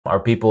Are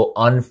people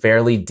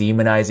unfairly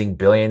demonizing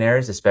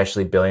billionaires,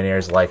 especially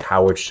billionaires like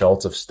Howard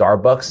Schultz of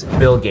Starbucks?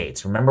 Bill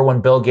Gates. Remember when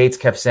Bill Gates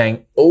kept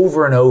saying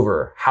over and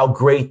over how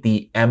great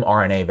the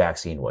mRNA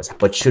vaccine was?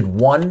 But should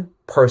one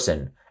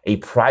person, a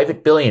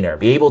private billionaire,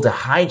 be able to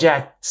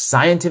hijack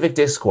scientific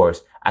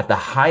discourse at the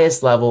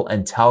highest level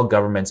and tell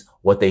governments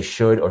what they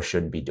should or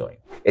shouldn't be doing?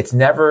 It's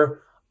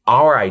never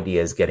our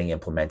ideas getting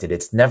implemented.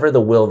 It's never the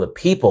will of the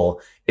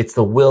people. It's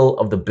the will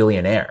of the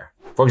billionaire.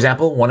 For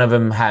example, one of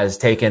them has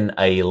taken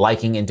a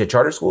liking into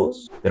charter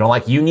schools. They don't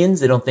like unions.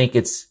 They don't think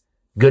it's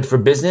good for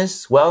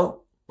business.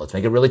 Well, let's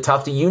make it really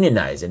tough to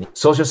unionize. And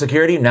Social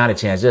Security, not a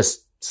chance.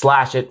 Just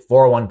slash it.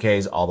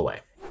 401ks all the way.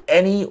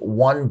 Any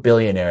one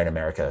billionaire in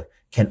America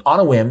can, on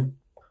a whim,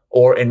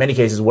 or in many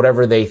cases,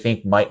 whatever they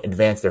think might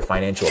advance their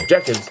financial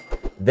objectives,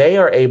 they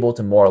are able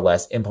to more or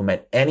less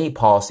implement any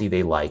policy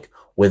they like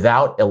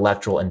without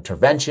electoral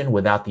intervention,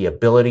 without the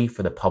ability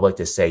for the public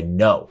to say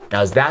no.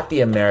 Now, is that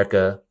the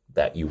America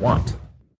that you want?